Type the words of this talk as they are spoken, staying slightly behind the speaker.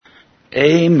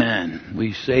Amen.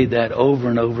 We say that over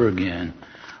and over again.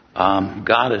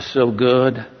 God is so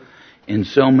good in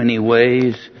so many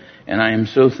ways, and I am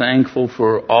so thankful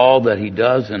for all that He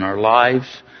does in our lives.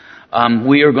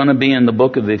 We are going to be in the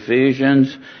book of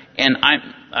Ephesians, and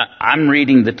I'm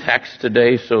reading the text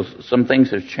today, so some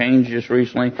things have changed just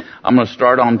recently. I'm going to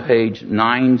start on page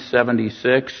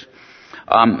 976.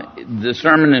 The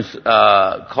sermon is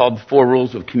called 4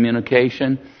 Rules of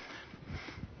Communication.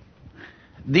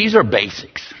 These are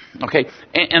basics, okay?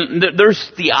 And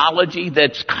there's theology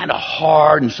that's kind of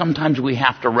hard, and sometimes we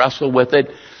have to wrestle with it.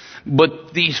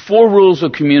 But these 4 rules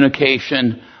of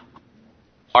communication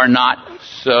are not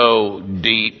so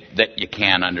deep that you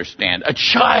can't understand. A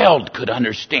child could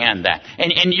understand that.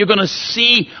 And you're going to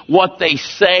see what they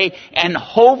say, and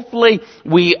hopefully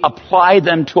we apply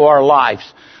them to our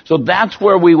lives. So that's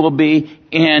where we will be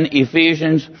in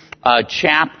Ephesians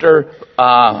chapter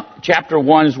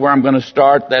 1 is where I'm going to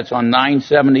start. That's on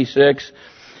 976.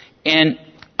 And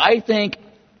I think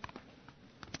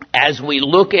as we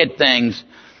look at things,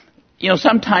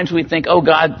 sometimes we think, oh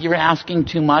God, you're asking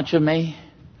too much of me.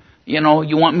 You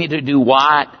want me to do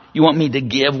what? You want me to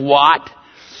give what?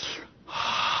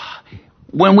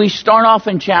 When we start off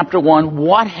in chapter 1,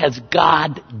 what has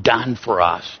God done for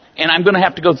us? And I'm going to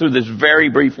have to go through this very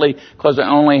briefly because I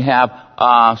only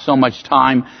have so much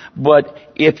time. But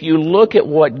if you look at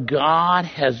what God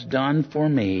has done for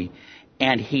me,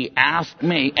 and He asked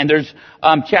me, and there's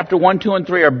chapter 1, 2, and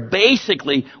 3 are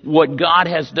basically what God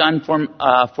has done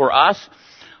for us.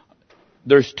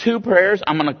 There's 2 prayers.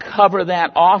 I'm going to cover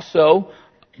that also,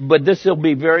 but this will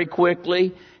be very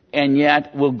quickly, and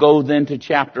yet we'll go then to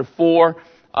chapter 4.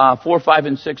 4, 5,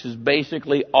 and 6 is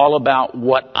basically all about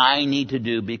what I need to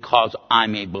do because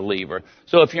I'm a believer.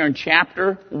 So if you're in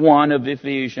chapter 1 of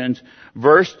Ephesians,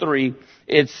 verse 3,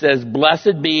 it says,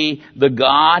 "Blessed be the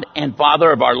God and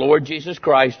Father of our Lord Jesus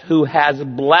Christ, who has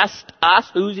blessed us."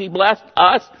 Who's He blessed?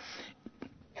 Us.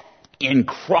 In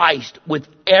Christ with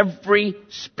every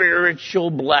spiritual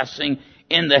blessing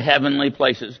in the heavenly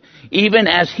places, even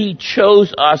as He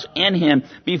chose us in Him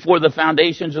before the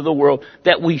foundations of the world,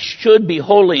 that we should be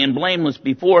holy and blameless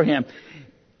before Him.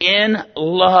 In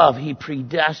love, He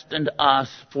predestined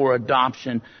us for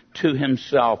adoption to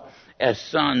Himself as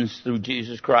sons through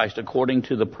Jesus Christ, according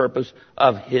to the purpose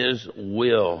of His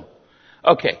will.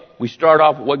 Okay, we start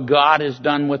off what God has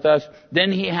done with us.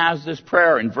 Then He has this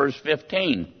prayer in verse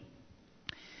 15.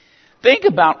 Think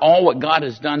about all what God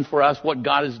has done for us, what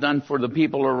God has done for the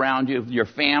people around you, your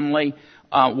family,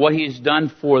 what He's done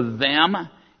for them,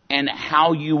 and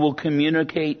how you will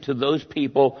communicate to those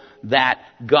people that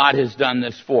God has done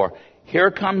this for. Here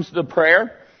comes the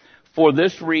prayer. For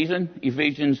this reason,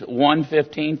 Ephesians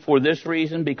 1:15, for this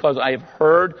reason, because I have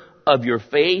heard of your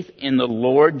faith in the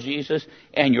Lord Jesus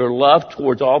and your love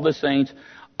towards all the saints,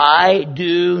 I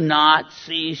do not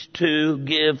cease to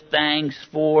give thanks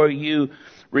for you,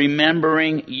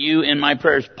 remembering you in my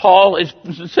prayers. Paul is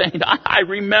saying, I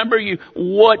remember you,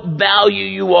 what value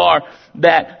you are,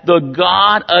 that the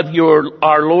God of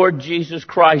our Lord Jesus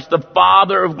Christ, the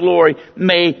Father of glory,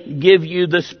 may give you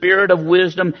the spirit of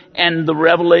wisdom and the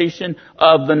revelation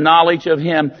of the knowledge of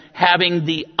Him, having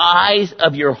the eyes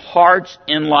of your hearts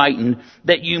enlightened,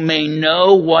 that you may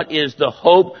know what is the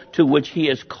hope to which He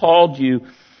has called you,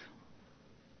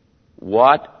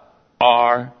 what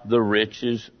are the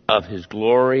riches of His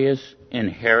glorious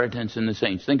inheritance in the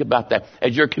saints. Think about that.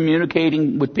 As you're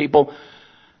communicating with people,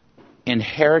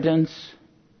 inheritance,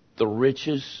 the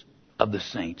riches of the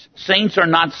saints. Saints are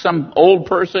not some old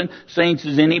person. Saints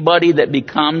is anybody that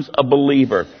becomes a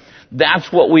believer.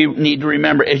 That's what we need to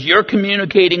remember. As you're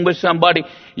communicating with somebody,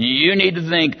 you need to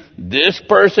think, this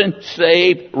person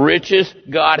saved, riches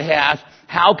God has.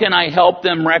 How can I help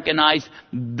them recognize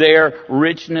their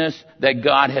richness that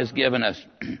God has given us?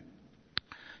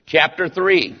 Chapter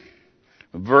 3,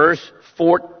 verse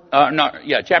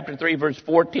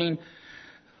 14.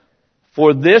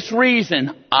 For this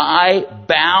reason, I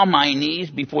bow my knees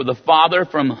before the Father,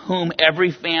 from whom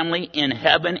every family in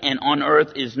heaven and on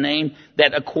earth is named,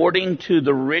 that according to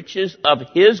the riches of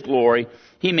His glory,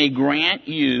 He may grant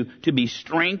you to be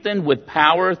strengthened with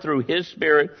power through His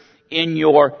Spirit in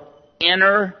your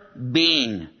inner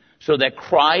being, so that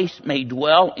Christ may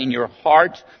dwell in your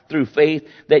hearts through faith,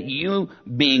 that you,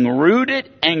 being rooted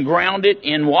and grounded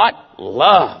in what?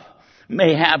 Love,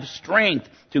 may have strength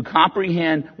to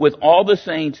comprehend with all the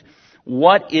saints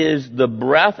what is the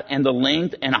breadth and the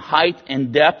length and height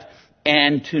and depth,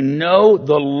 and to know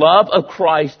the love of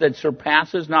Christ that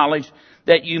surpasses knowledge,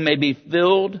 that you may be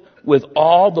filled with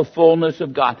all the fullness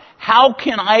of God. How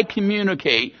can I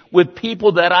communicate with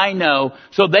people that I know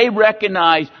so they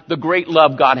recognize the great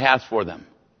love God has for them?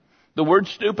 The word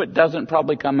stupid doesn't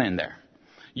probably come in there.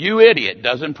 You idiot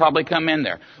doesn't probably come in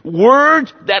there.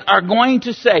 Words that are going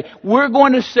to say, we're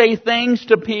going to say things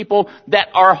to people that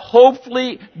are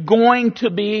hopefully going to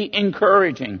be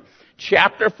encouraging.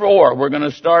 Chapter 4, we're going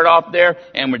to start off there,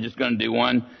 and we're just going to do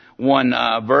one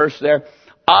verse there.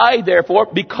 I, therefore,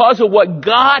 because of what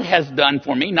God has done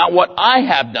for me, not what I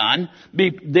have done,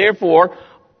 therefore,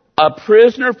 a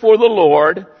prisoner for the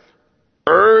Lord,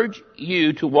 urge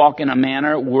you to walk in a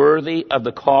manner worthy of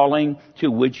the calling to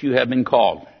which you have been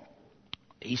called.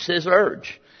 He says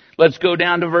urge. Let's go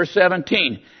down to verse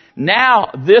 17.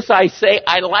 Now, this I say,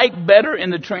 I like better in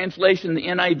the translation, the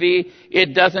NIV,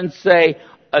 it doesn't say,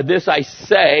 this I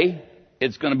say,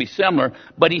 it's going to be similar,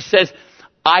 but he says,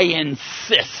 I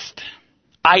insist.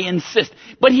 I insist.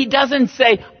 But he doesn't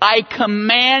say, I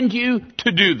command you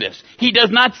to do this. He does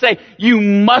not say, you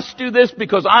must do this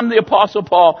because I'm the Apostle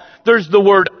Paul. There's the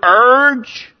word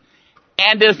urge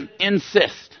and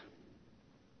insist.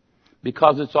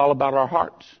 Because it's all about our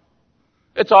hearts.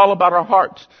 It's all about our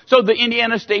hearts. So the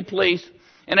Indiana State Police,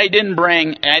 and I didn't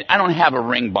bring, I don't have a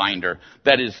ring binder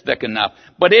that is thick enough,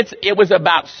 but it was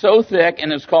about so thick,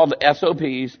 and it's called the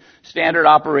SOPs, Standard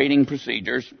Operating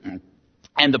Procedures.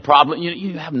 And the problem,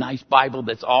 you have a nice Bible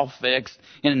that's all fixed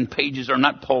and pages are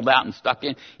not pulled out and stuck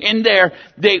in. In there,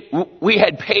 we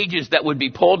had pages that would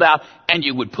be pulled out and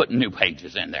you would put new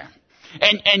pages in there.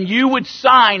 And you would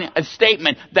sign a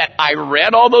statement that I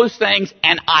read all those things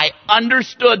and I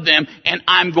understood them and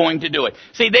I'm going to do it.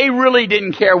 See, they really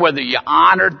didn't care whether you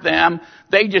honored them.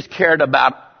 They just cared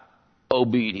about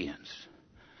obedience.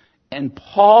 And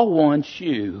Paul wants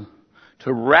you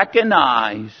to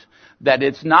recognize that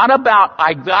it's not about,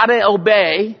 I gotta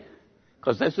obey,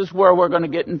 because this is where we're going to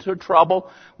get into trouble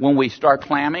when we start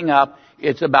clamming up.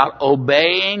 It's about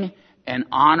obeying and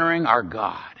honoring our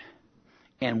God.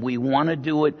 And we want to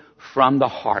do it from the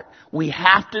heart. We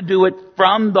have to do it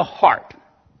from the heart.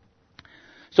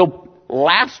 So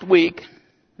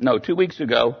 2 weeks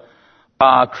ago,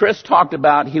 Chris talked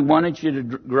about he wanted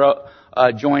you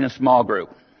to join a small group.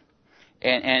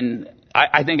 And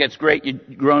I think it's great you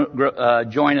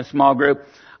join a small group.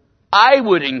 I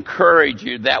would encourage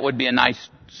you, that would be a nice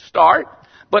start,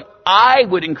 but I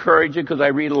would encourage you, because I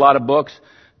read a lot of books,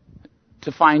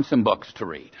 to find some books to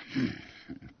read.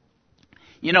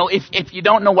 You know, if you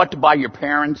don't know what to buy your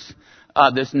parents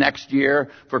this next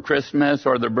year for Christmas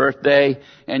or their birthday,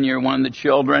 and you're one of the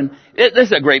children, this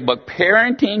is a great book,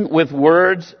 Parenting with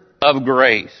Words of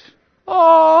Grace.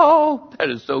 Oh, that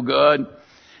is so good.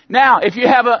 Now, if you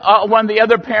have one of the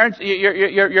other parents,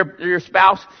 your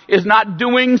spouse is not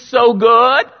doing so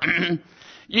good,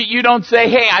 you don't say,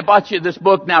 hey, I bought you this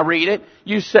book, now read it.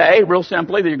 You say, real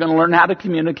simply, that you're going to learn how to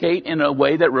communicate in a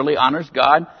way that really honors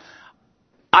God.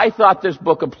 I thought this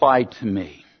book applied to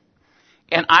me.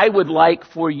 And I would like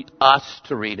for us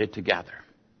to read it together.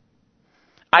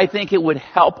 I think it would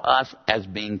help us as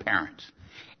being parents.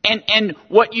 And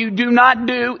what you do not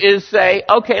do is say,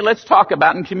 okay, let's talk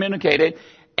about and communicate it.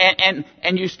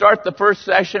 And you start the first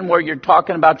session where you're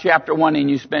talking about chapter 1 and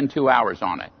you spend 2 hours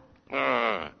on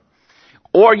it.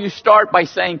 Or you start by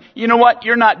saying, you know what,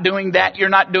 you're not doing that, you're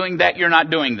not doing that, you're not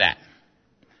doing that.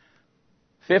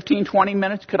 15, 20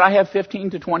 minutes? Could I have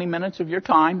 15 to 20 minutes of your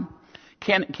time?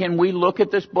 Can we look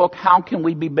at this book? How can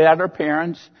we be better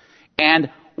parents?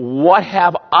 And what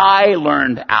have I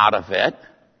learned out of it?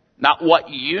 Not what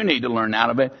you need to learn out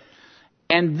of it.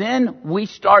 And then we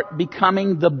start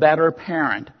becoming the better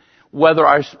parent, whether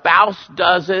our spouse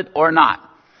does it or not.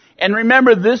 And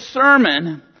remember, this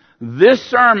sermon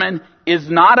is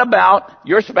not about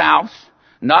your spouse,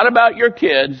 not about your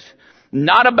kids,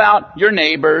 not about your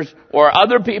neighbors or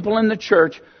other people in the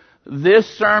church. This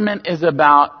sermon is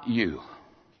about you.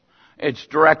 It's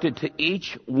directed to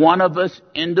each one of us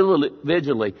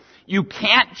individually. You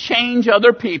can't change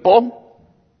other people.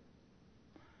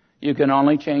 You can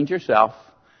only change yourself.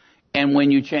 And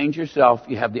when you change yourself,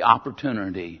 you have the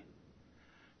opportunity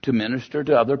to minister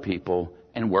to other people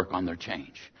and work on their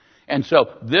change. And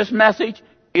so this message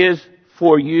is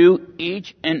for you,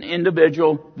 each and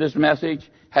individual. This message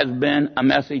has been a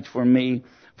message for me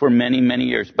for many, many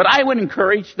years. But I would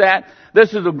encourage that.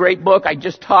 This is a great book. I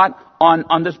just taught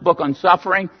on this book on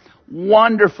suffering.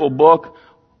 Wonderful book.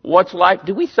 What's life?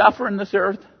 Do we suffer in this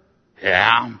earth?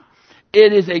 Yeah.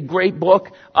 It is a great book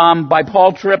by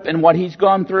Paul Tripp and what he's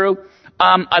gone through.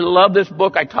 I love this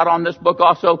book. I taught on this book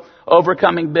also,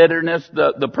 Overcoming Bitterness.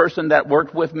 The person that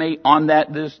worked with me on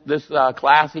this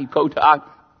class, he co-taught.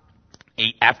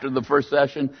 He, after the first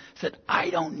session, said, I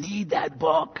don't need that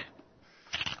book.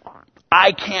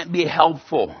 I can't be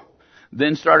helpful.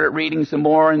 Then started reading some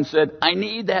more and said, I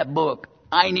need that book.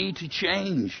 I need to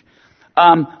change.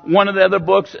 One of the other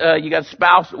books, you got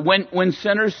Spouse, When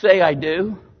Sinners Say I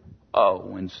Do. Oh,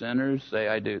 when sinners say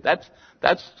I do. That's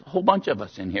a whole bunch of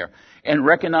us in here. And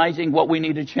recognizing what we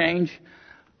need to change.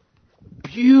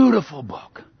 Beautiful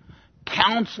book.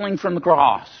 Counseling from the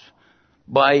Cross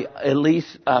by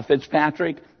Elise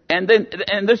Fitzpatrick. And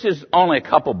this is only a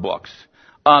couple books.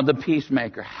 The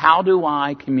Peacemaker. How do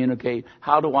I communicate?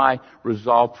 How do I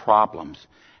resolve problems?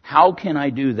 How can I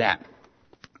do that?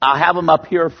 I'll have them up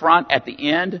here front at the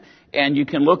end, and you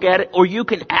can look at it, or you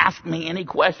can ask me any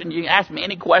question. You can ask me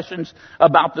any questions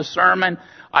about the sermon.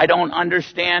 I don't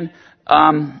understand.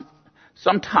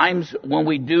 Sometimes when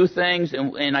we do things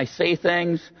and I say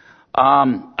things,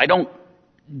 I don't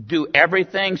do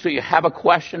everything, so you have a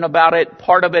question about it.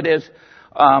 Part of it is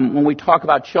when we talk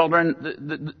about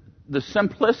children, the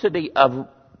simplicity of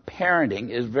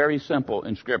parenting is very simple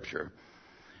in Scripture.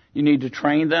 You need to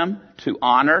train them to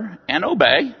honor and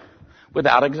obey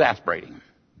without exasperating.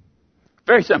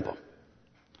 Very simple.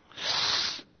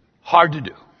 Hard to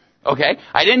do. Okay?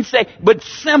 I didn't say, but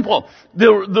simple.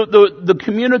 The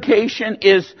communication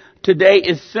today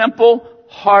is simple,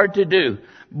 hard to do.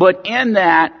 But in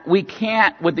that, we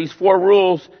can't, with these 4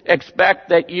 rules,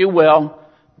 expect that you will,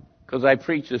 because I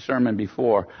preached this sermon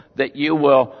before, that you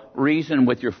will reason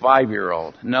with your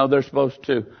 5-year-old. No, they're supposed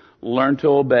to learn to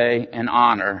obey and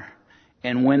honor.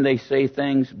 And when they say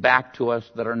things back to us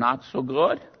that are not so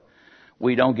good,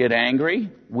 we don't get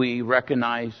angry. We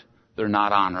recognize they're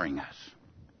not honoring us.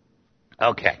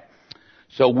 Okay.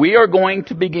 So we are going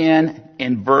to begin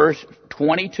in verse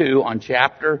 22 on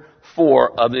chapter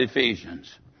 4 of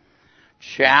Ephesians.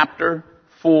 Chapter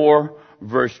 4,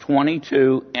 verse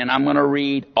 22, and I'm going to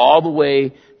read all the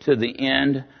way to the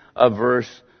end of verse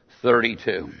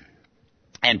 32.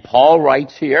 And Paul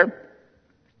writes here,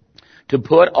 to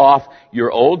put off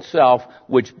your old self,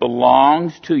 which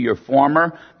belongs to your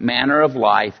former manner of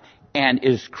life and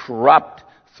is corrupt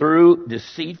through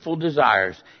deceitful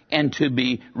desires, and to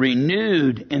be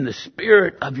renewed in the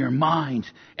spirit of your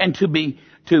minds, and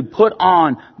to put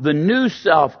on the new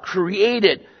self,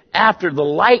 created after the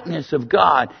likeness of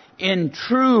God in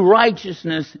true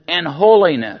righteousness and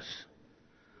holiness.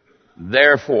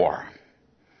 Therefore,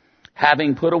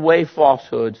 having put away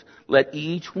falsehoods, let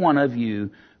each one of you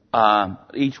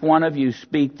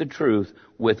speak the truth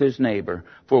with his neighbor,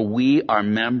 for we are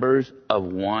members of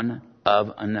one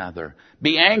of another.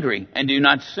 Be angry and do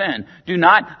not sin. Do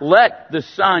not let the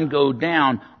sun go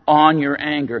down on your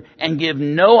anger, and give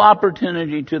no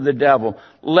opportunity to the devil.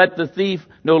 Let the thief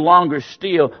no longer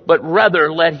steal, but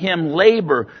rather let him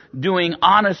labor, doing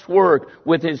honest work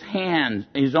with his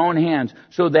own hands,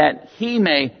 so that he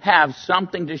may have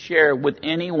something to share with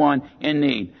anyone in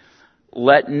need.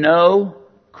 Let no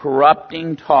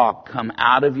corrupting talk come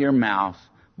out of your mouth,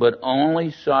 but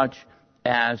only such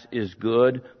as is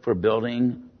good for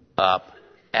building up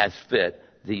as fit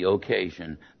the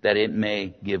occasion, that it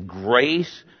may give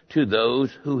grace to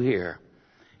those who hear.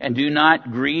 And do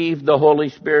not grieve the Holy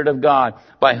Spirit of God,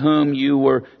 by whom you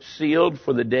were sealed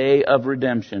for the day of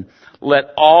redemption.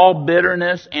 Let all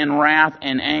bitterness and wrath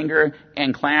and anger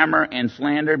and clamor and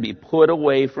slander be put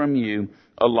away from you,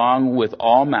 along with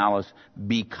all malice.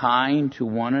 Be kind to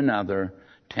one another,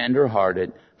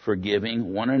 tender-hearted,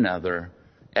 forgiving one another,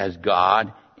 as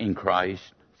God in Christ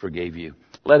forgave you.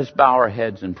 Let us bow our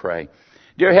heads and pray.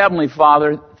 Dear Heavenly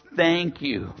Father, thank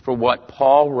you for what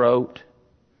Paul wrote,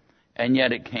 and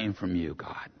yet it came from you,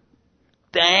 God.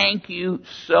 Thank you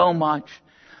so much.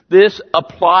 This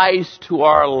applies to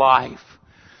our life.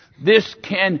 This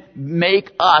can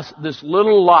make us this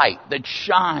little light that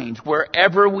shines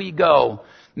wherever we go.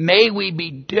 May we be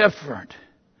different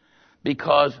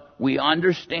because we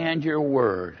understand your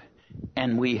word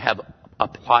and we have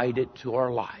applied it to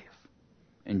our life.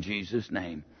 In Jesus'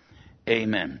 name,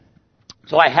 amen.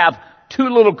 So I have 2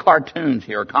 little cartoons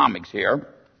here, comics here.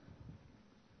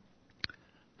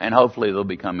 And hopefully they'll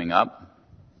be coming up.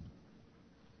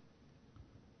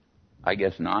 I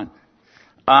guess not.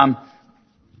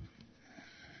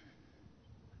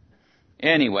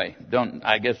 Anyway,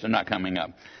 I guess they're not coming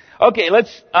up. Okay,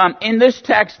 in this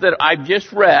text that I've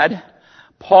just read,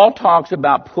 Paul talks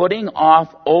about putting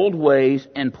off old ways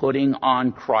and putting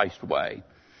on Christ's way.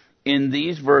 In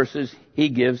these verses, he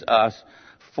gives us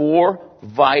 4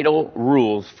 vital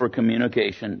rules for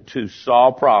communication to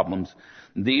solve problems.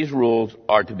 These rules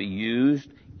are to be used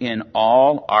in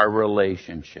all our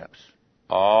relationships.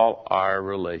 All our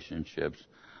relationships.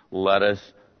 Let us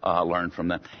learn from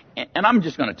them. And I'm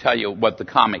just going to tell you what the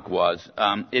comic was.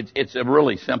 It's a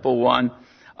really simple one.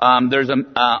 There's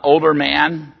an older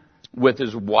man with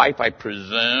his wife, I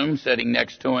presume, sitting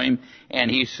next to him, and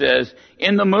he says,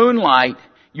 "In the moonlight,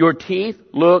 your teeth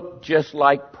look just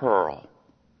like pearl."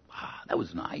 That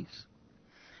was nice.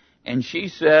 And she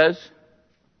says,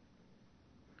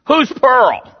 "Who's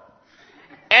Pearl?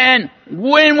 And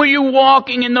when were you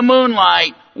walking in the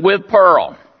moonlight with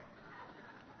Pearl?"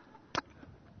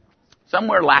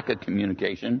 Somewhere lack of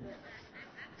communication.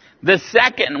 The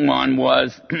second one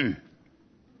was,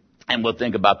 and we'll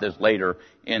think about this later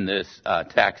in this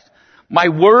text. "My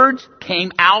words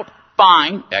came out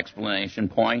fine!" Explanation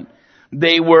point.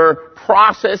 "They were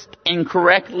processed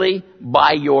incorrectly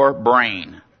by your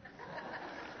brain."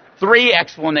 3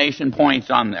 explanation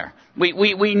points on there.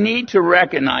 We need to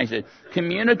recognize it.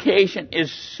 Communication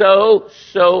is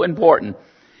so important.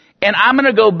 And I'm going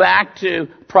to go back to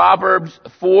Proverbs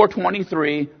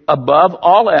 4:23. "Above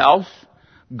all else,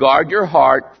 guard your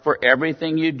heart, for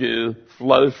everything you do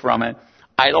flows from it."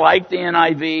 I like the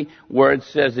NIV where it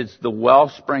says it's the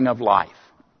wellspring of life.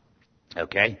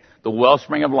 Okay? The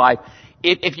wellspring of life.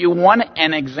 If you want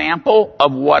an example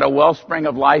of what a wellspring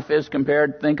of life is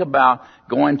compared, think about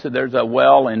going to, there's a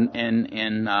well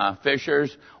in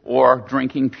Fishers, or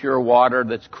drinking pure water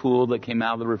that's cool that came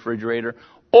out of the refrigerator,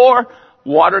 or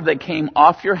water that came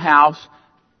off your house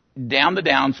down the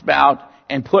downspout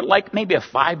and put like maybe a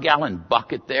 5-gallon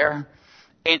bucket there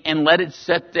and let it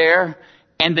sit there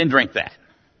and then drink that.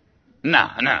 No,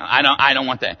 I don't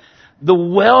want that. The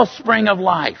wellspring of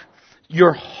life.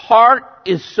 Your heart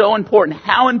is so important.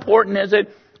 How important is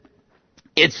it?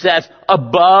 It says,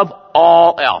 above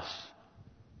all else.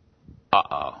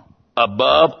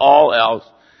 Above all else,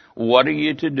 what are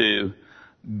you to do?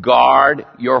 Guard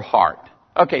your heart.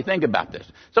 Okay, think about this.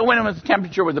 So when the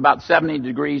temperature was about 70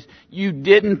 degrees, you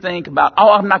didn't think about,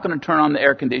 I'm not going to turn on the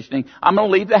air conditioning. I'm going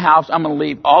to leave the house. I'm going to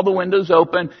leave all the windows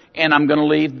open, and I'm going to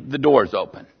leave the doors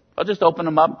open. I'll just open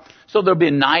them up. So there'll be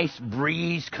a nice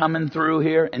breeze coming through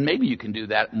here. And maybe you can do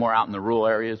that more out in the rural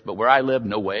areas, but where I live,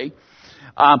 no way.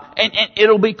 And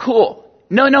it'll be cool.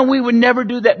 No, we would never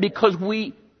do that, because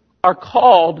we are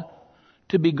called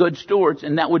to be good stewards,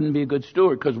 and that wouldn't be a good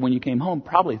steward, because when you came home,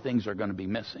 probably things are going to be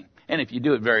missing. And if you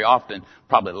do it very often,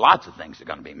 probably lots of things are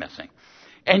going to be missing.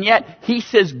 And yet, he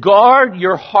says, guard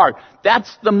your heart.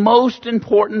 That's the most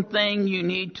important thing you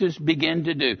need to begin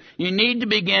to do. You need to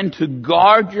begin to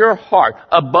guard your heart.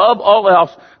 Above all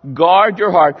else, guard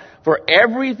your heart, for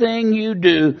everything you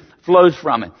do flows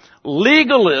from it.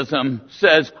 Legalism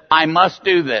says, I must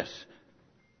do this.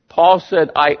 Paul said,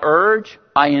 I urge,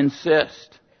 I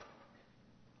insist.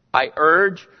 I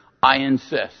urge, I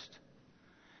insist.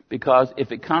 Because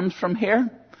if it comes from here,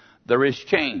 there is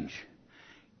change.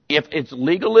 If it's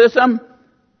legalism,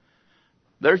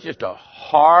 there's just a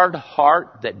hard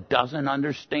heart that doesn't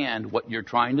understand what you're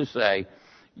trying to say.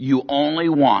 You only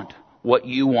want what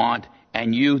you want,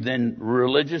 and you then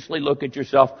religiously look at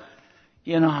yourself,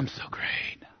 I'm so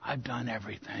great. I've done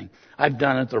everything. I've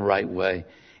done it the right way.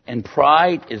 And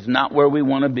pride is not where we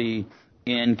want to be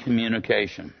in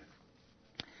communication.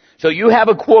 So you have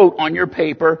a quote on your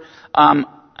paper.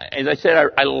 As I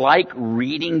said, I like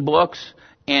reading books.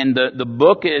 And the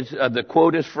book is, the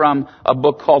quote is from a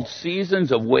book called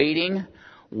Seasons of Waiting,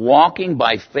 Walking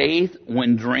by Faith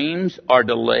When Dreams Are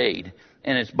Delayed.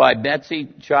 And it's by Betsy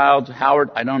Childs Howard.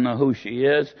 I don't know who she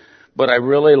is, but I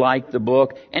really like the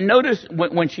book. And notice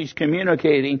when she's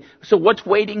communicating, so what's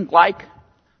waiting like?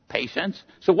 Patience.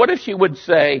 So what if she would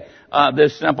say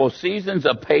this simple, seasons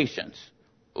of patience?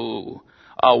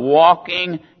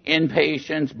 Walking in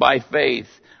patience by faith.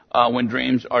 When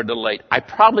dreams are delayed. I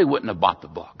probably wouldn't have bought the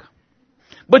book.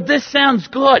 But this sounds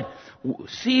good.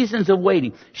 Seasons of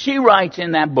waiting. She writes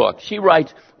in that book,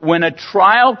 when a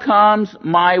trial comes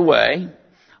my way,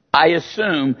 I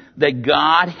assume that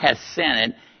God has sent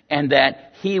it and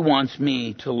that He wants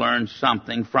me to learn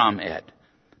something from it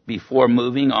before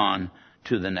moving on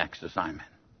to the next assignment.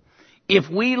 If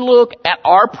we look at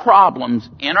our problems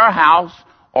in our house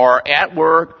or at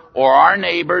work or our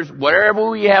neighbors, whatever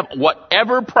we have,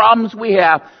 whatever problems we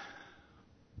have,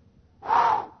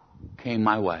 came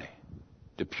my way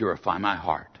to purify my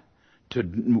heart, to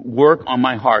work on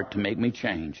my heart to make me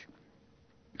change.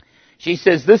 She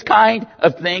says, this kind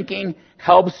of thinking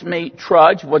helps me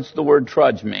trudge. What's the word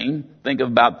trudge mean? Think of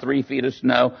about 3 feet of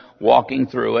snow, walking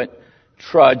through it.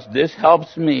 Trudge. This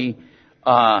helps me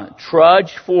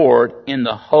trudge forward in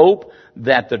the hope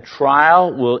that the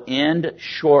trial will end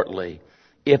shortly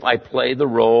if I play the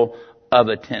role of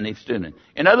attentive student.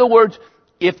 In other words,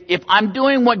 if I'm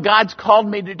doing what God's called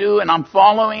me to do and I'm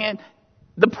following it,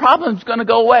 the problem's going to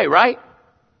go away, right?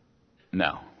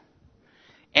 No.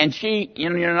 And she,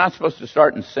 you're not supposed to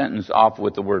start a sentence off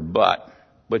with the word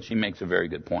but she makes a very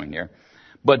good point here.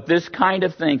 But this kind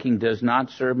of thinking does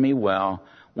not serve me well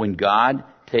when God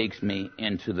takes me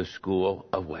into the school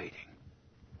of waiting.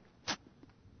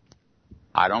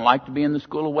 I don't like to be in the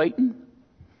school of waiting.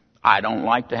 I don't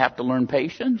like to have to learn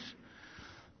patience.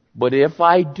 But if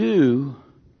I do,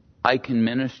 I can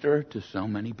minister to so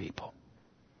many people.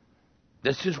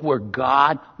 This is where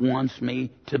God wants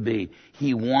me to be.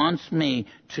 He wants me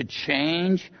to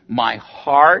change my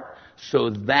heart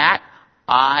so that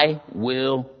I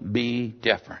will be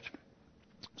different.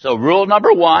 So rule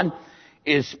number 1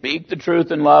 is speak the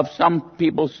truth in love. Some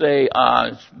people say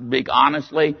speak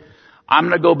honestly. I'm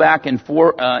going to go back in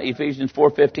Ephesians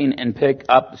 4:15 and pick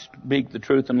up speak the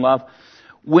truth in love.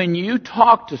 When you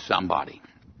talk to somebody,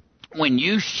 when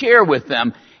you share with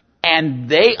them, and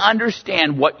they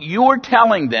understand what you're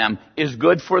telling them is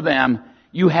good for them,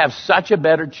 you have such a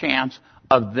better chance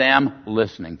of them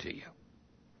listening to you.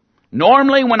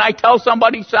 Normally, when I tell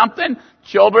somebody something,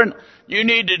 children, you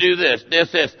need to do this,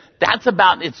 that's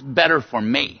about, it's better for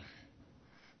me.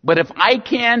 But if I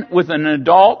can, with an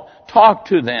adult, talk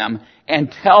to them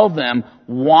and tell them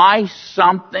why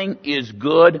something is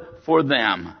good for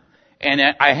them, and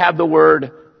I have the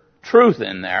word truth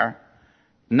in there,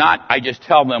 not I just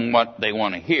tell them what they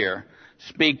want to hear.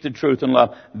 Speak the truth in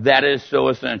love. That is so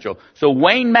essential. So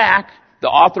Wayne Mack, the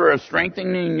author of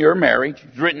Strengthening Your Marriage,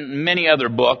 he's written many other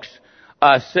books,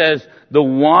 says the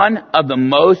one of the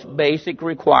most basic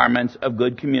requirements of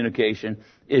good communication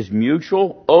is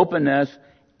mutual openness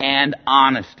and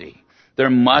honesty. There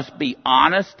must be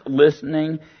honest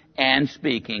listening and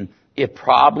speaking if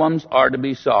problems are to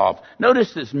be solved.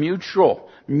 Notice this mutual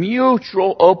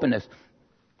openness.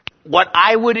 What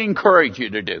I would encourage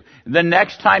you to do, the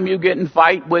next time you get in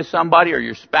fight with somebody or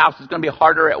your spouse is going to be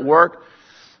harder at work,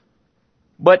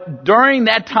 but during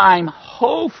that time,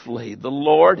 hopefully the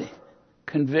Lord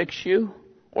convicts you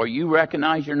or you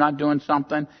recognize you're not doing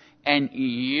something and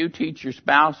you teach your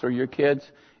spouse or your kids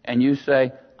and you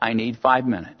say, I need 5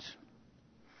 minutes.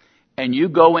 And you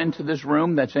go into this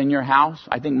room that's in your house.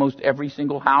 I think most every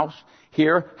single house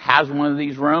here has one of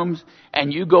these rooms,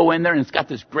 and you go in there and it's got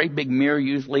this great big mirror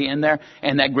usually in there,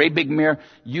 and that great big mirror,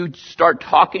 you start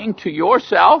talking to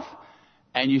yourself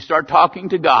and you start talking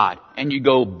to God, and you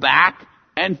go back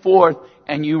and forth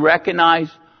and you recognize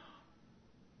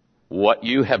what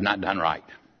you have not done right.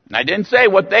 And I didn't say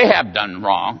what they have done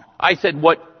wrong. I said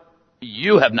what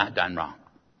you have not done wrong.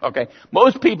 Okay?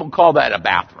 Most people call that a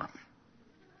bathroom.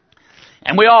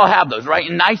 And we all have those, right?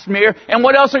 A nice mirror. And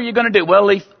what else are you going to do? Well, at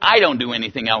least I don't do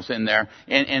anything else in there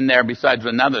besides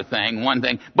one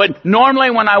thing. But normally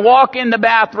when I walk in the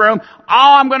bathroom,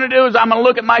 all I'm going to do is I'm going to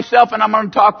look at myself and I'm going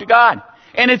to talk to God.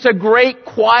 And it's a great,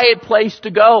 quiet place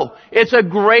to go. It's a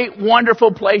great,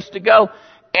 wonderful place to go.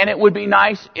 And it would be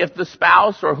nice if the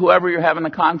spouse or whoever you're having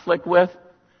a conflict with,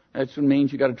 that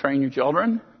means you got to train your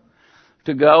children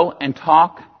to go and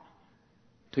talk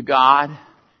to God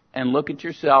and look at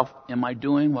yourself. Am I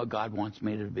doing what God wants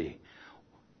me to be?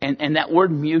 And that word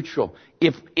mutual.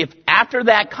 If after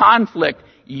that conflict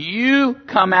you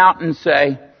come out and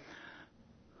say,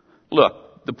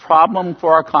 look, the problem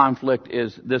for our conflict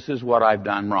is this is what I've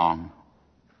done wrong.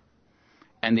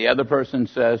 And the other person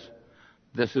says,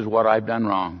 this is what I've done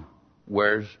wrong.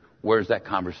 Where's that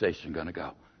conversation going to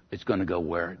go? It's going to go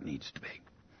where it needs to be.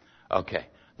 Okay.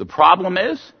 The problem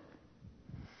is,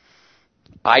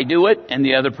 I do it and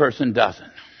the other person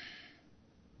doesn't.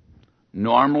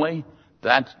 Normally,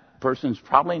 that person's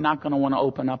probably not going to want to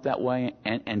open up that way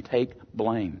and take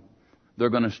blame.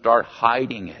 They're going to start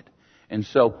hiding it. And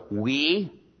so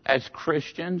we, as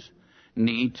Christians,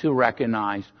 need to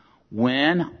recognize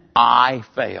when I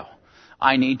fail.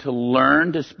 I need to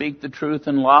learn to speak the truth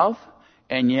in love,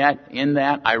 and yet in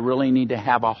that I really need to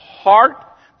have a heart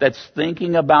that's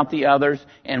thinking about the others,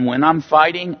 and when I'm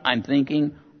fighting, I'm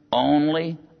thinking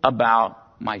only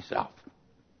about myself.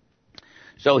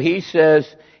 So he says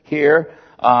here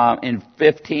in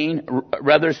 15,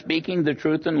 rather speaking the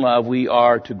truth in love, we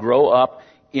are to grow up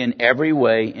in every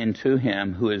way into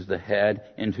him who is the head,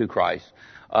 into Christ.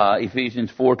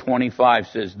 Ephesians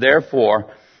 4:25 says,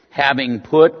 therefore, having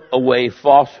put away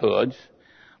falsehoods,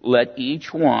 let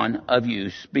each one of you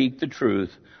speak the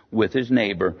truth with his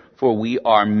neighbor, for we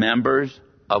are members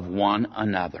of one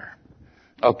another.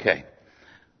 Okay.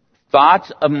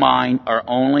 Thoughts of mine are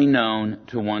only known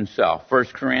to oneself. 1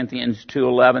 Corinthians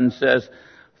 2:11 says,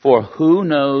 for who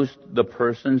knows the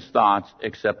person's thoughts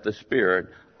except the spirit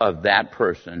of that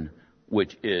person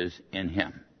which is in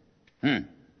him?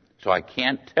 So I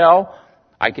can't tell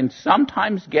I can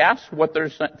sometimes guess what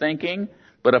they're thinking,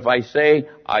 but if I say,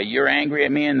 you're angry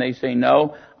at me, and they say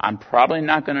no, I'm probably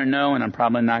not going to know, and I'm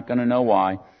probably not going to know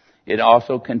why. It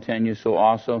also continues, so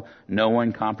also no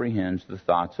one comprehends the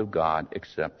thoughts of God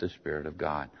except the Spirit of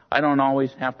God. I don't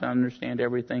always have to understand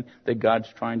everything that God's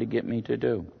trying to get me to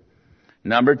do.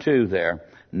 Number 2 there,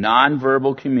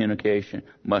 nonverbal communication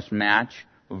must match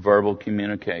verbal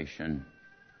communication.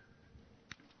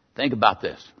 Think about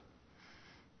this.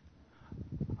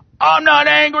 I'm not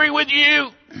angry with you.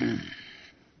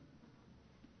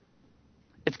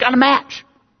 It's got to match.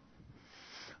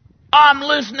 I'm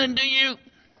listening to you.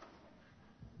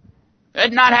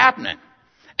 It's not happening.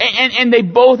 And they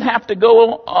both have to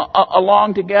go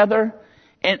along together.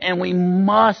 And we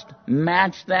must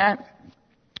match that.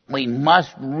 We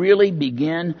must really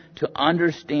begin to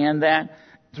understand that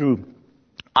through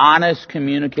honest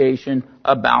communication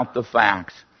about the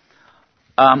facts.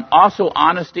 Also,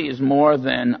 honesty is more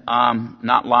than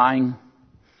not lying.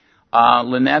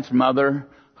 Lynette's mother,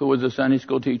 who was a Sunday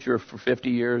school teacher for 50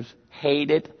 years,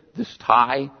 hated this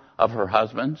tie of her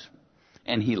husband's,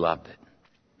 and he loved it.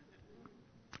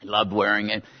 He loved wearing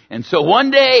it. And so one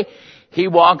day, he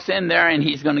walks in there and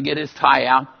he's going to get his tie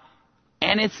out,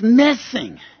 and it's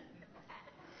missing.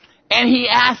 And he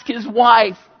asked his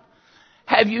wife,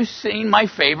 have you seen my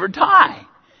favorite tie?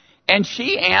 And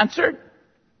she answered,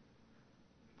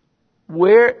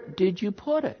 where did you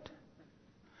put it?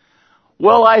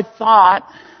 Well, I thought,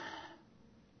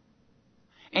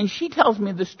 and she tells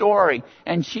me the story,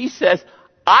 and she says,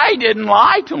 I didn't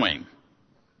lie to him.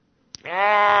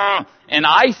 And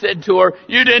I said to her,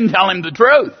 you didn't tell him the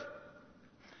truth.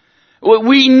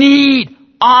 We need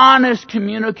honest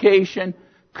communication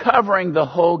covering the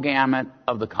whole gamut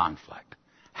of the conflict.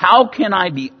 How can I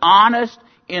be honest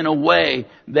in a way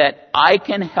that I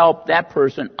can help that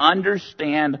person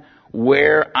understand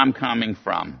where I'm coming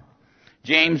from?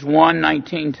 James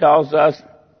 1:19 tells us,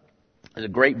 it's a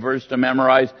great verse to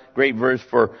memorize, great verse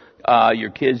for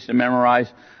your kids to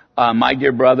memorize. My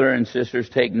dear brother and sisters,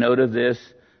 take note of this.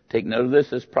 Take note of this.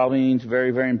 This probably means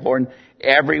very, very important.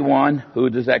 Everyone, who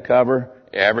does that cover?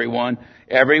 Everyone.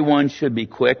 Everyone should be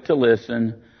quick to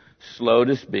listen, slow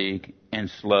to speak, and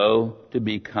slow to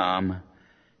become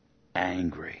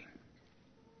angry.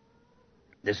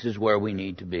 This is where we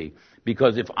need to be.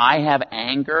 Because if I have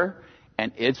anger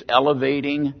and it's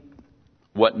elevating,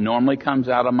 what normally comes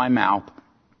out of my mouth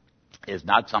is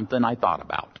not something I thought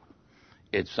about.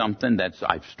 It's something that's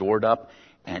I've stored up,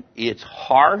 and it's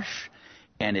harsh,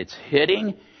 and it's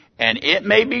hitting, and it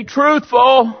may be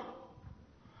truthful,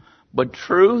 but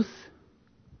truth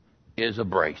is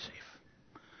abrasive.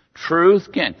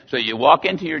 Truth can. So you walk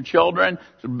into your children's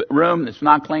room that's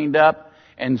not cleaned up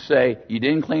and say, you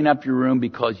didn't clean up your room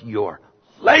because you're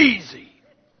lazy.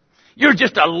 You're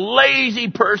just a lazy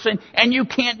person, and you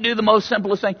can't do the most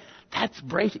simplest thing. That's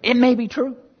abrasive. It may be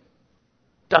true.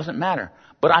 Doesn't matter.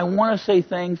 But I want to say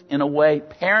things in a way,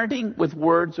 parenting with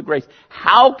words of grace.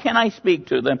 How can I speak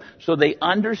to them so they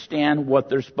understand what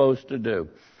they're supposed to do?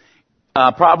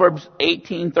 Proverbs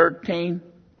 18:13.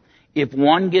 If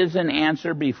one gives an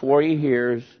answer before he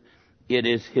hears, it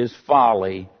is his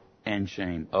folly and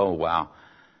shame. Oh, wow.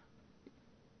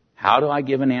 How do I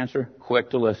give an answer?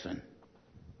 Quick to listen.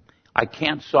 I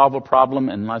can't solve a problem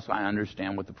unless I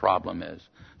understand what the problem is.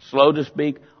 Slow to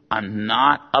speak. I'm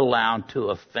not allowed to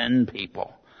offend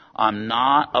people. I'm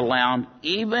not allowed,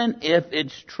 even if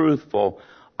it's truthful,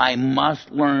 I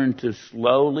must learn to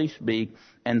slowly speak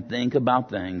and think about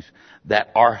things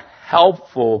that are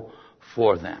helpful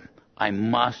for them. I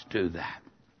must do that.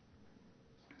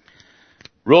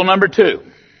 Rule number 2.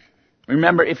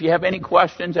 Remember, if you have any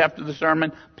questions after the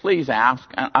sermon, please ask.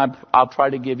 I'll try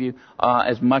to give you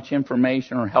as much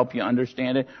information or help you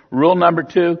understand it. Rule number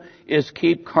 2 is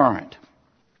keep current.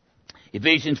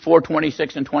 Ephesians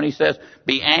 4:26 and 20 says,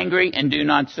 be angry and do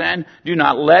not sin. Do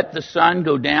not let the sun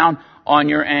go down on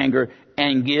your anger,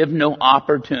 and give no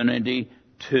opportunity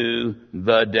to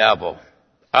the devil.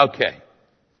 Okay.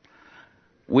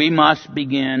 We must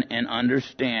begin and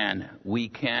understand we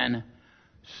can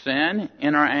sin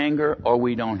in our anger, or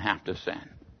we don't have to sin.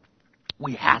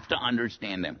 We have to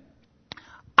understand them.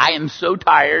 I am so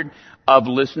tired of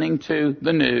listening to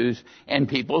the news and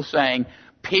people saying,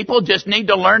 people just need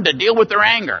to learn to deal with their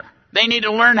anger. They need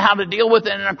to learn how to deal with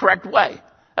it in a correct way.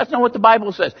 That's not what the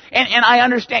Bible says. And I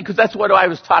understand, because that's what I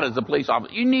was taught as a police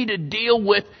officer. You need to deal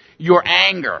with your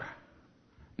anger.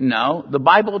 No, the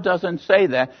Bible doesn't say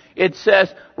that. It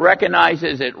says, recognize,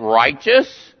 is it righteous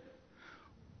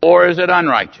or is it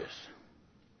unrighteous?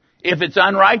 If it's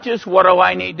unrighteous, what do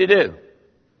I need to do?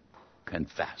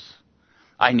 Confess.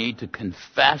 I need to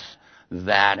confess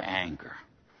that anger.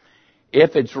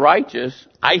 If it's righteous,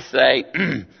 I say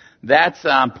that's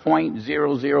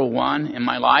 0.001 in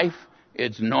my life.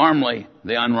 It's normally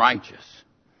the unrighteous.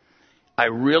 I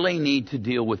really need to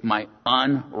deal with my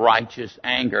unrighteous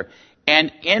anger.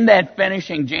 And in that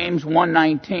finishing James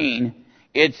 1:19,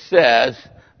 it says,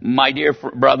 my dear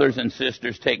brothers and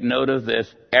sisters, take note of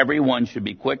this. Everyone should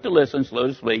be quick to listen, slow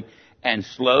to speak, and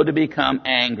slow to become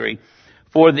angry.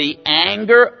 For the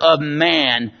anger of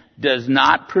man does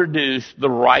not produce the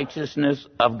righteousness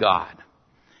of God.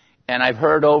 And I've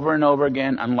heard over and over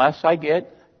again, unless I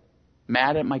get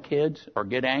mad at my kids or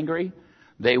get angry,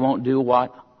 they won't do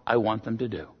what I want them to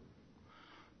do.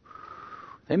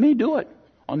 They may do it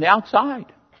on the outside.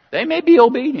 They may be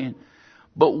obedient.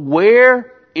 But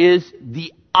where is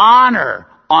the honor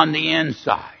on the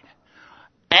inside?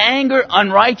 Anger,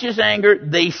 unrighteous anger,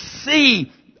 they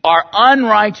see our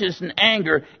unrighteous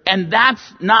anger, and that's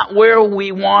not where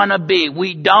we want to be.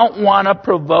 We don't want to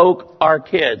provoke our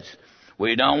kids.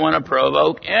 We don't want to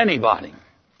provoke anybody.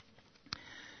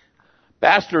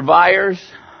 Pastor Vyers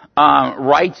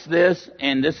writes this,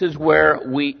 and this is where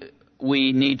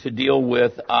we need to deal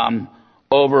with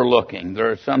overlooking. There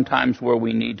are some times where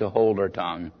we need to hold our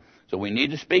tongue. So we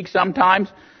need to speak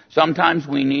sometimes. Sometimes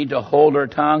we need to hold our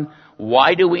tongue.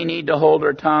 Why do we need to hold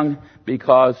our tongue?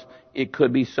 Because it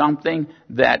could be something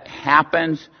that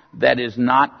happens that is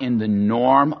not in the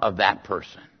norm of that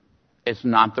person. It's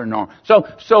not their norm.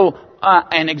 So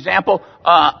an example,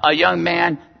 a young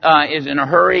man is in a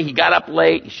hurry. He got up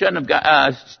late. He shouldn't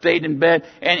have stayed in bed.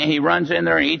 And he runs in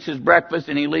there and eats his breakfast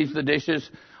and he leaves the dishes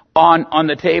on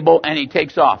the table and he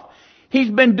takes off. He's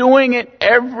been doing it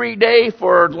every day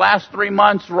for the last 3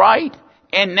 months, right?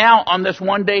 And now on this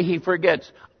one day he forgets.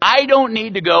 I don't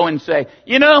need to go and say,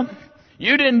 you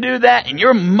didn't do that and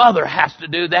your mother has to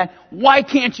do that. Why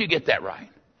can't you get that right?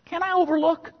 Can I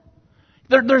overlook?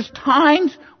 There's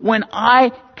times when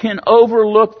I can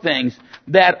overlook things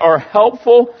that are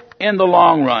helpful in the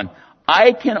long run.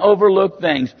 I can overlook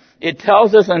things. It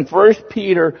tells us in 1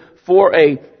 Peter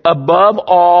 4:8, above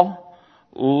all,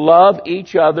 love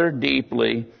each other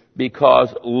deeply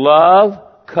because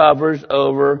love covers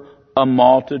over a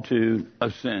multitude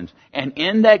of sins. And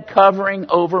in that covering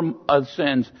over of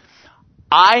sins,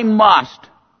 I must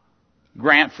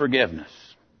grant forgiveness.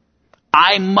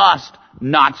 I must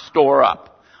not store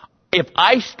up. If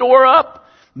I store up,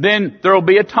 then there will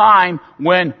be a time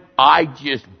when I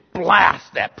just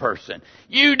blast that person.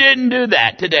 You didn't do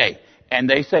that today. And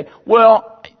they say,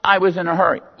 well, I was in a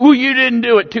hurry. Ooh, you didn't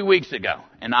do it 2 weeks ago.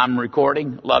 And I'm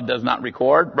recording. Love does not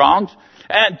record wrongs.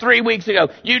 And 3 weeks ago,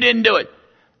 you didn't do it.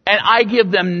 And I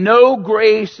give them no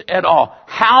grace at all.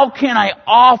 How can I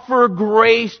offer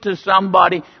grace to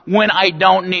somebody when I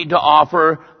don't need to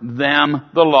offer them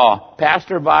the law?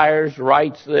 Pastor Vyers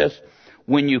writes this,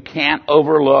 when you can't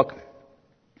overlook,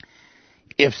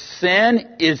 if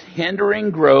sin is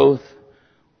hindering growth,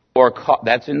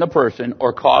 that's in the person,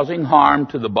 or causing harm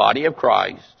to the body of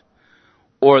Christ,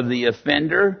 or the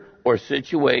offender or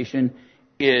situation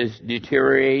is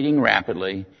deteriorating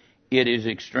rapidly, it is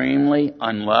extremely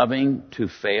unloving to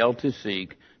fail to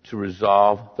seek to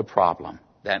resolve the problem.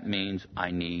 That means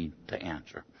I need to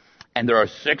answer. And there are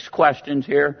 6 questions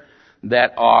here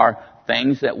that are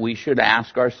things that we should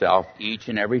ask ourselves each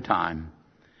and every time.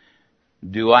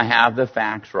 Do I have the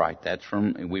facts right?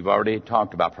 We've already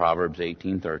talked about Proverbs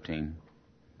 18:13.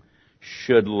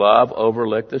 Should love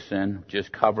overlook the sin?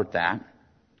 Just covered that.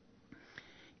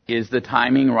 Is the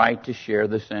timing right to share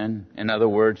the sin? In other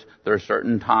words, there are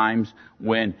certain times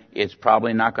when it's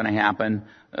probably not going to happen.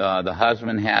 The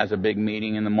husband has a big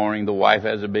meeting in the morning. The wife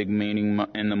has a big meeting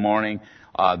in the morning.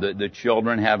 The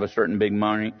children have a certain big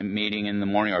meeting in the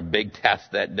morning or a big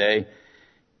test that day.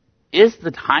 Is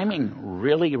the timing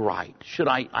really right? Should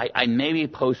I maybe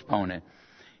postpone it?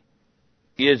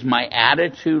 Is my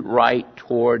attitude right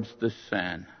towards the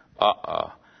sin?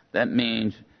 That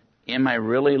means, am I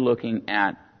really looking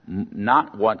at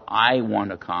not what I want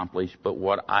to accomplish, but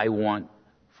what I want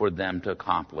for them to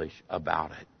accomplish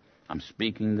about it? I'm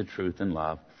speaking the truth in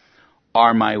love.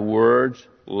 Are my words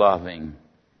loving?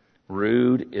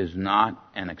 Rude is not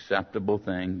an acceptable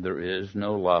thing. There is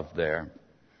no love there.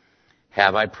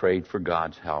 Have I prayed for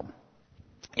God's help?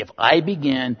 If I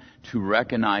begin to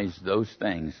recognize those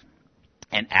things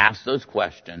and ask those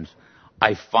questions,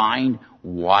 I find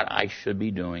what I should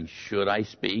be doing. Should I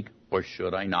speak or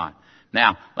should I not?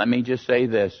 Now, let me just say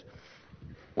this.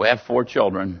 We have 4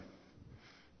 children.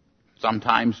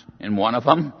 Sometimes in one of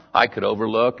them, I could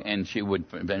overlook and she would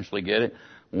eventually get it.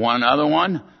 One other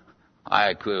one,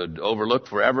 I could overlook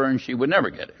forever and she would never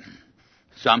get it.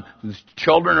 Some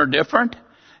children are different.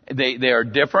 They are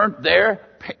different there.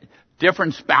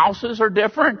 Different spouses are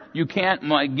different. You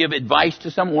can't give advice to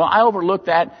someone. Well, I overlooked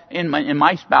that in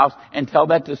my spouse and tell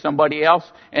that to somebody else.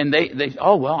 And they say,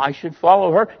 oh, well, I should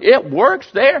follow her. It works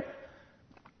there.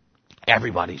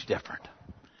 Everybody's different.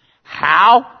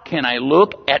 How can I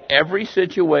look at every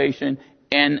situation?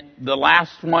 And the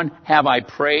last one, have I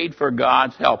prayed for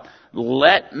God's help?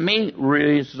 Let me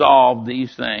resolve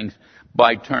these things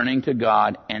by turning to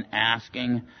God and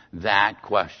asking that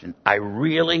question. I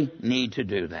really need to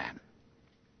do that.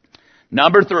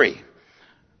 Number 3,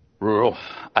 rule,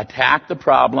 attack the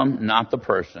problem, not the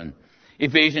person.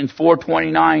 Ephesians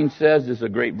 4:29 says, this is a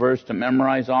great verse to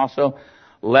memorize also,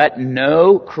 let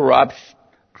no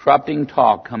corrupting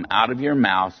talk come out of your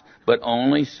mouths, but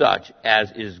only such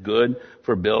as is good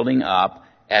for building up,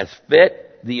 as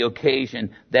fit the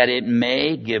occasion, that it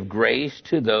may give grace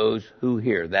to those who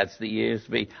hear. That's the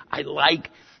ESV. I like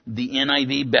the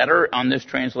NIV better on this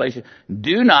translation.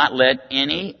 Do not let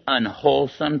any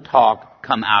unwholesome talk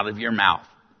come out of your mouth.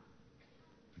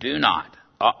 Do not.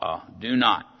 Do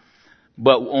not.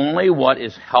 But only what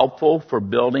is helpful for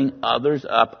building others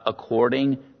up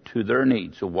according to their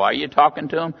needs. So why are you talking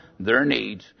to them? Their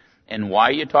needs. And why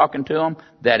are you talking to them?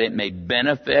 That it may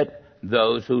benefit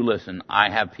those who listen.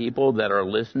 I have people that are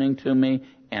listening to me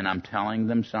and I'm telling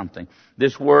them something.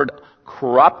 This word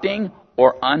corrupting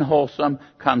or unwholesome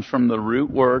comes from the root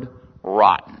word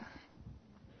rotten.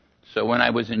 So when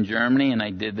I was in Germany and I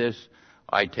did this,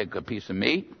 I took a piece of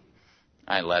meat,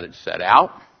 I let it set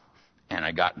out, and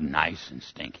I got nice and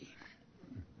stinky.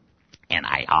 And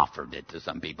I offered it to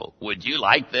some people. Would you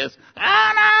like this?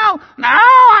 Oh, no,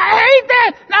 I hate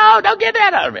that. No, don't get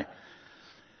that out of me.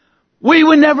 We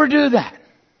would never do that.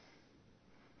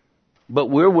 But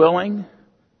we're willing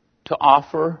to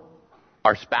offer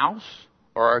our spouse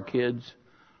or our kids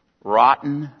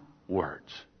rotten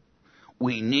words.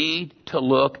 We need to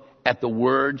look at the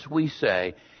words we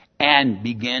say and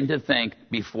begin to think,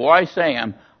 before I say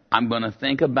them, I'm going to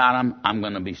think about them, I'm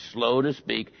going to be slow to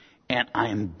speak, and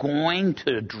I'm going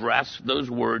to address those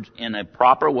words in a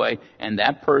proper way, and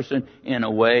that person in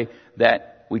a way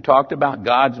that we talked about.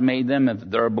 God's made them, if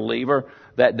they're a believer,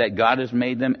 that God has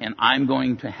made them, and I'm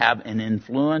going to have an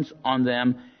influence on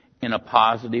them in a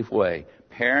positive way.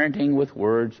 Parenting with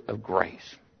words of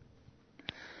grace.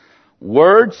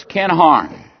 Words can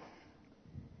harm.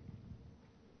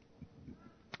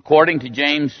 According to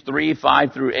James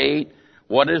 3:5-8,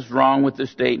 what is wrong with the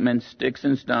statement, sticks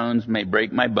and stones may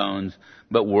break my bones,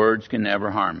 but words can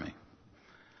never harm me?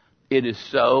 It is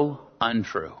so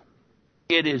untrue.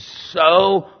 It is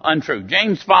so untrue.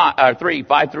 James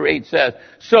 3:5-8 says,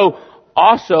 so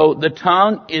also the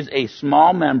tongue is a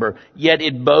small member, yet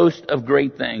it boasts of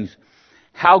great things.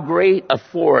 How great a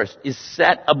forest is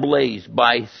set ablaze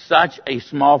by such a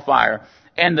small fire.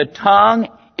 And the tongue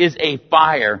is a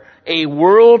fire, a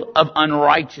world of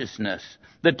unrighteousness.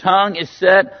 The tongue is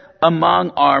set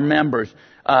among our members,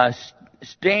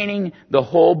 staining the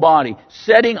whole body,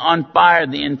 setting on fire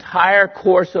the entire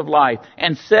course of life,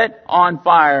 and set on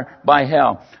fire by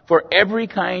hell. For every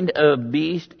kind of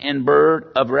beast and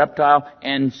bird, of reptile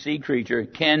and sea creature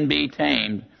can be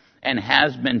tamed and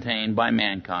has been tamed by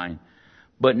mankind.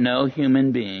 But no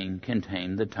human being can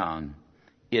tame the tongue.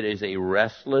 It is a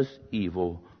restless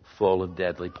evil full of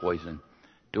deadly poison.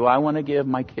 Do I want to give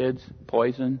my kids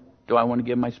poison? Do I want to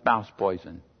give my spouse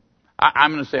poison?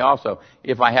 I'm going to say also,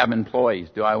 if I have employees,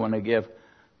 do I want to give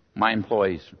my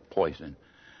employees poison?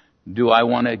 Do I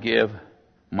want to give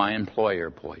my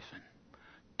employer poison?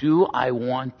 Do I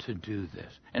want to do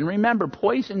this? And remember,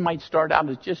 poison might start out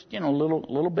as just,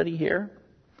 little bitty here.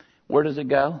 Where does it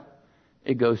go?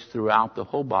 It goes throughout the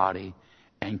whole body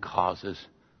and causes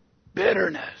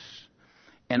bitterness.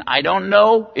 And I don't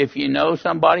know if you know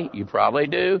somebody, you probably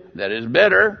do, that is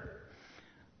bitter.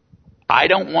 I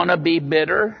don't want to be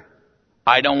bitter.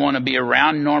 I don't want to be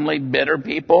around normally bitter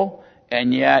people.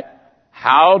 And yet,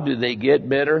 how do they get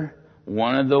bitter?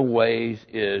 One of the ways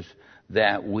is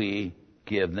that we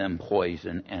give them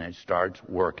poison and it starts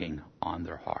working on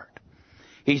their heart.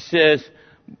 He says,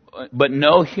 but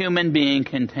no human being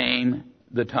can tame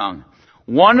the tongue.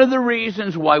 One of the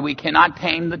reasons why we cannot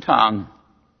tame the tongue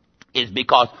is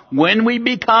because when we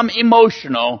become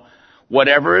emotional,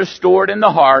 whatever is stored in the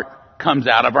heart comes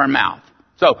out of our mouth.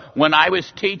 So when I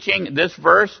was teaching this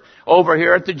verse over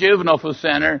here at the Juvenile Food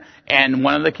Center, and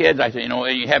one of the kids, I said,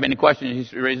 you have any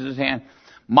questions? He raises his hand.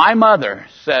 My mother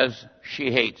says she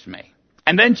hates me.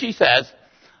 And then she says,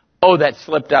 oh, that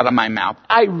slipped out of my mouth.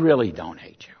 I really don't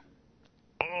hate you.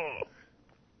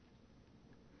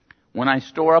 When I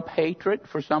store up hatred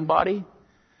for somebody,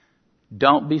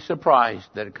 don't be surprised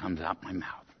that it comes out my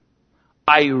mouth.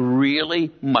 I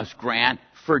really must grant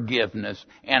forgiveness,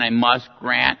 and I must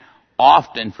grant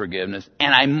often forgiveness,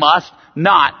 and I must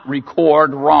not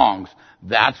record wrongs.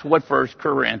 That's what 1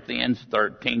 Corinthians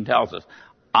 13 tells us.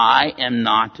 I am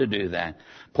not to do that.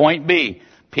 Point B,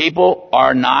 people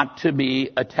are not to be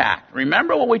attacked.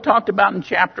 Remember what we talked about in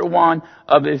chapter 1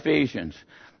 of Ephesians.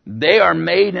 They are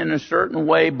made in a certain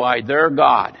way by their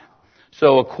God.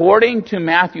 So according to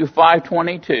Matthew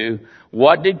 5:22,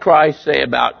 what did Christ say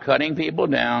about cutting people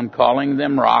down, calling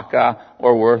them raka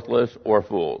or worthless or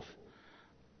fools?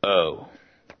 Oh,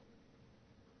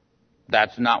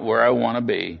 that's not where I want to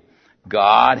be.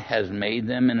 God has made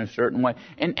them in a certain way.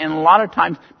 And a lot of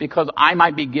times, because I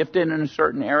might be gifted in a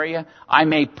certain area, I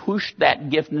may push that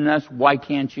giftedness. Why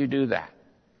can't you do that?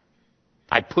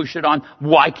 I push it on.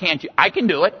 Why can't you? I can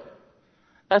do it.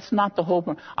 That's not the whole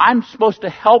point. I'm supposed to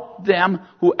help them,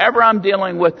 whoever I'm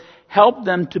dealing with, help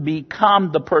them to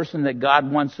become the person that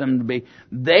God wants them to be.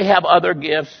 They have other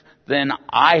gifts than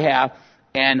I have,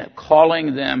 and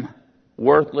calling them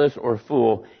worthless or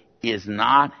fool is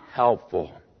not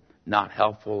helpful. Not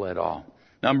helpful at all.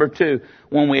 Number 2,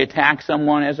 when we attack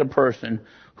someone as a person,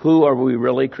 who are we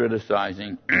really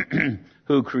criticizing?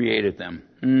 Who created them?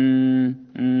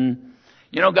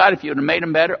 You know, God, if you would have made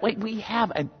them better. Wait, we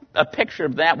have a picture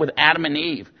of that with Adam and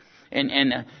Eve.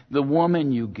 And the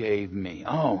woman you gave me.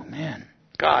 Oh, man.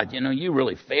 God, you know, you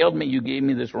really failed me. You gave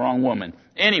me this wrong woman.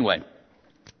 Anyway,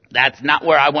 that's not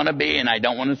where I want to be, and I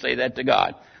don't want to say that to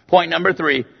God. Point number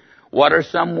 3, what are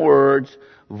some words,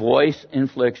 voice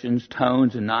inflections,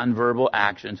 tones, and nonverbal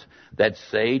actions that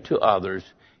say to others,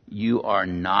 you are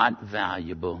not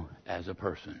valuable as a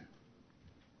person?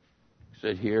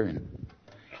 Sit here and...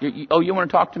 you want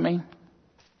to talk to me?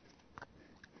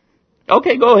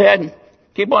 Okay, go ahead.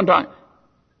 Keep on talking.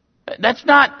 That's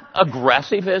not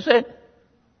aggressive, is it?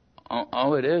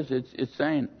 Oh, it is. It's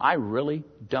saying, I really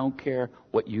don't care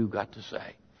what you got to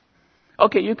say.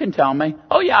 Okay, you can tell me.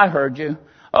 Oh, yeah, I heard you.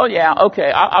 Oh, yeah,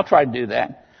 okay, I'll try to do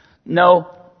that. No,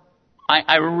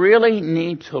 I really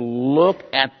need to look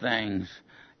at things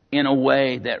in a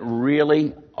way that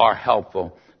really are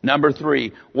helpful. Number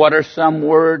 3, what are some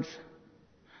words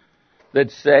that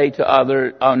say to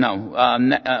others,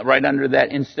 right under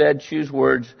that, instead choose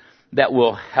words that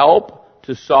will help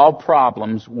to solve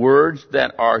problems, words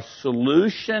that are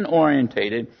solution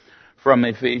orientated. From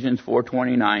Ephesians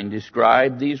 4:29,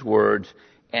 describe these words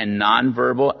and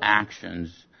nonverbal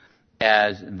actions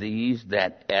as these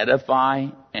that edify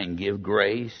and give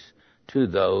grace to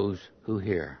those who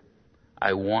hear.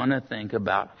 I want to think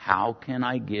about how can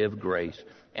I give grace.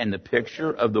 And the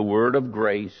picture of the word of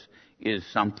grace is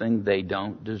something they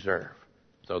don't deserve.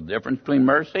 So the difference between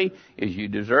mercy is you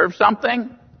deserve something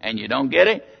and you don't get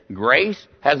it. Grace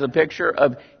has a picture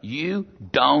of you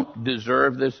don't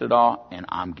deserve this at all, and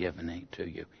I'm giving it to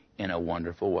you in a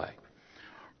wonderful way.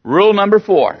 Rule number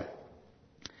 4,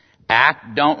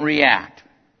 act, don't react.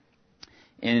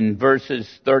 In verses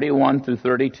 31 through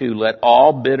 32, let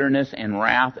all bitterness and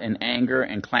wrath and anger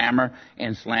and clamor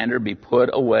and slander be put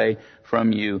away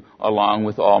from you along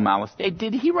with all malice.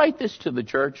 Did he write this to the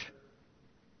church?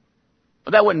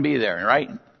 Well, that wouldn't be there,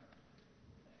 right?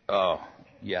 Oh,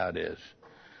 yeah, it is.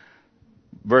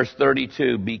 Verse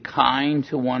 32, be kind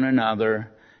to one another,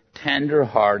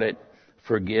 tender-hearted,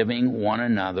 forgiving one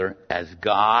another as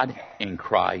God in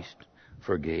Christ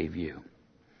forgave you.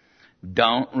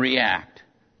 Don't react.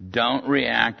 Don't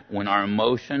react when our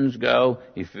emotions go.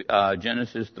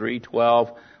 Genesis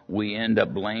 3:12, we end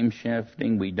up blame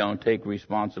shifting. We don't take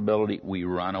responsibility. We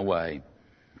run away.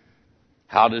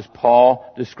 How does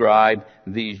Paul describe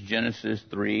these Genesis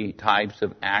 3 types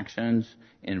of actions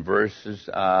in verses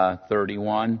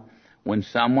 31? When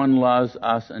someone loves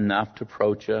us enough to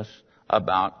approach us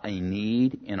about a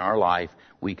need in our life,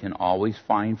 we can always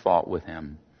find fault with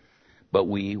him, but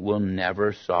we will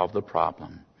never solve the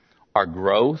problem. Our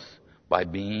growth by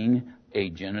being a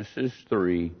Genesis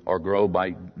 3, or grow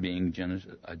by being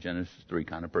a Genesis 3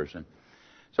 kind of person.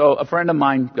 So a friend of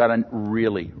mine got a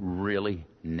really, really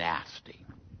nasty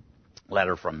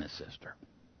letter from his sister.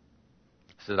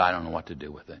 He said, I don't know what to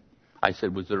do with it. I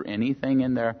said, was there anything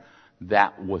in there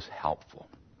that was helpful?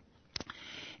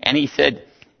 And he said,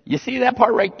 you see that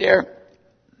part right there?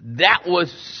 That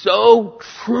was so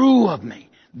true of me.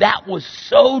 That was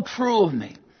so true of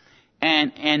me.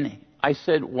 And I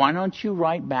said, why don't you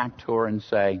write back to her and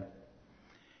say,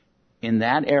 in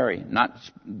that area, not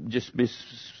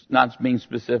being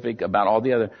specific about all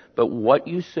the other, but what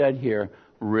you said here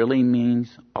really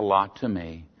means a lot to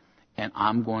me, and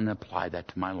I'm going to apply that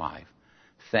to my life.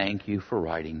 Thank you for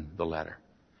writing the letter.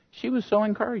 She was so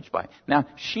encouraged by it. Now,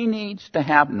 she needs to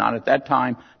have, not at that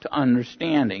time, to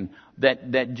understanding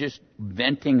that just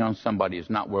venting on somebody is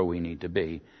not where we need to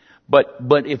be.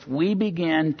 But if we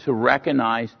begin to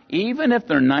recognize, even if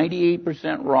they're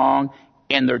 98% wrong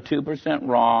and they're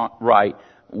 2% right,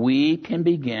 we can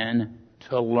begin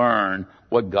to learn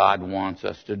what God wants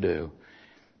us to do.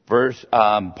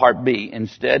 Part B,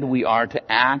 instead we are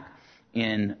to act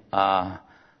in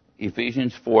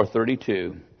Ephesians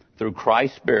 4:32. Through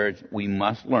Christ's Spirit, we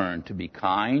must learn to be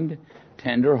kind,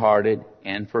 tender-hearted,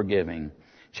 and forgiving.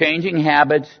 Changing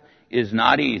habits is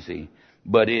not easy,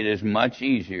 but it is much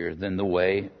easier than the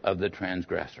way of the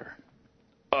transgressor.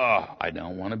 I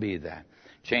don't want to be that.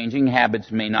 Changing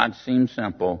habits may not seem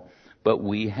simple, but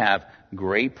we have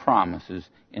great promises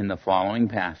in the following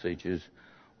passages.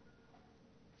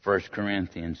 1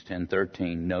 Corinthians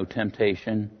 10:13, no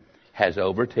temptation has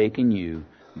overtaken you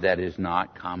that is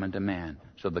not common to man.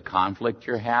 So the conflict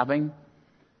you're having,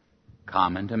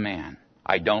 common to man.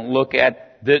 I don't look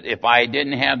at that if I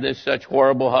didn't have this such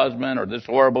horrible husband or this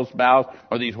horrible spouse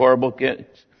or these horrible kids.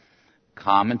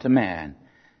 Common to man.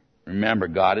 Remember,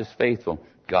 God is faithful.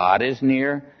 God is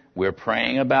near. We're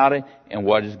praying about it. And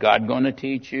what is God going to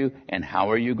teach you? And how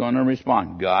are you going to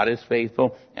respond? God is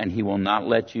faithful, and He will not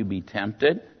let you be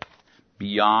tempted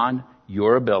beyond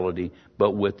your ability.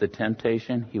 But with the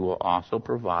temptation, He will also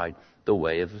provide the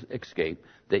way of escape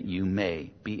that you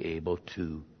may be able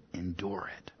to endure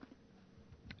it.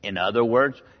 In other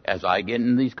words, as I get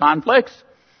in these conflicts,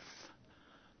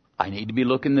 I need to be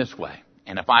looking this way.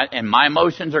 And if my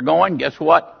emotions are going, guess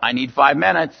what? I need 5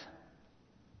 minutes.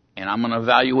 And I'm going to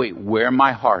evaluate where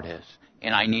my heart is.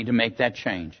 And I need to make that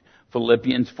change.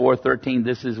 Philippians 4:13,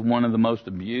 this is one of the most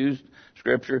abused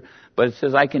scripture, but it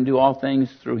says, I can do all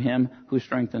things through Him who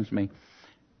strengthens me.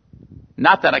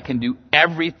 Not that I can do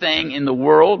everything in the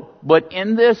world, but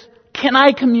in this, can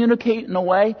I communicate in a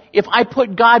way? If I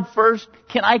put God first,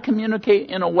 can I communicate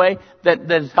in a way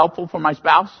that is helpful for my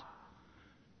spouse?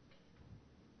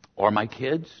 Or my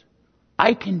kids?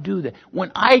 I can do that.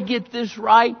 When I get this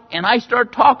right and I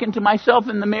start talking to myself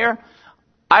in the mirror,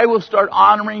 I will start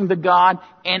honoring the God,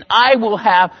 and I will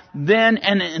have then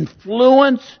an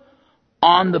influence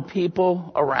on the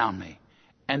people around me.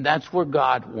 And that's where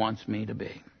God wants me to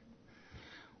be.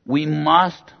 We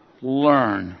must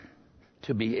learn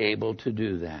to be able to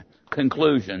do that.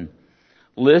 Conclusion.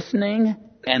 Listening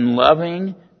and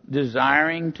loving,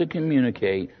 desiring to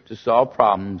communicate to solve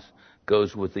problems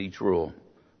goes with each rule.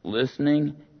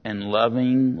 Listening and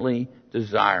lovingly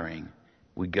desiring.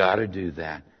 We got to do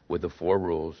that with the 4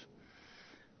 rules.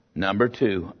 Number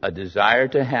 2, a desire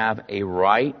to have a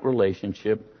right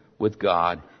relationship with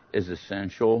God is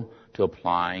essential to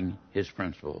applying His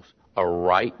principles. A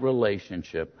right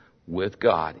relationship with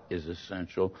God is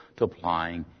essential to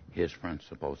applying His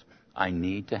principles. I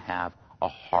need to have a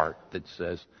heart that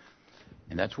says,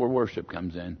 and that's where worship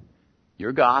comes in,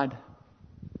 you're God.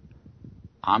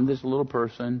 I'm this little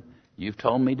person. You've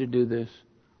told me to do this.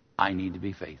 I need to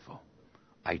be faithful.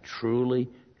 I truly,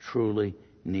 truly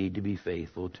need to be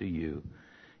faithful to you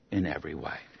in every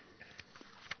way.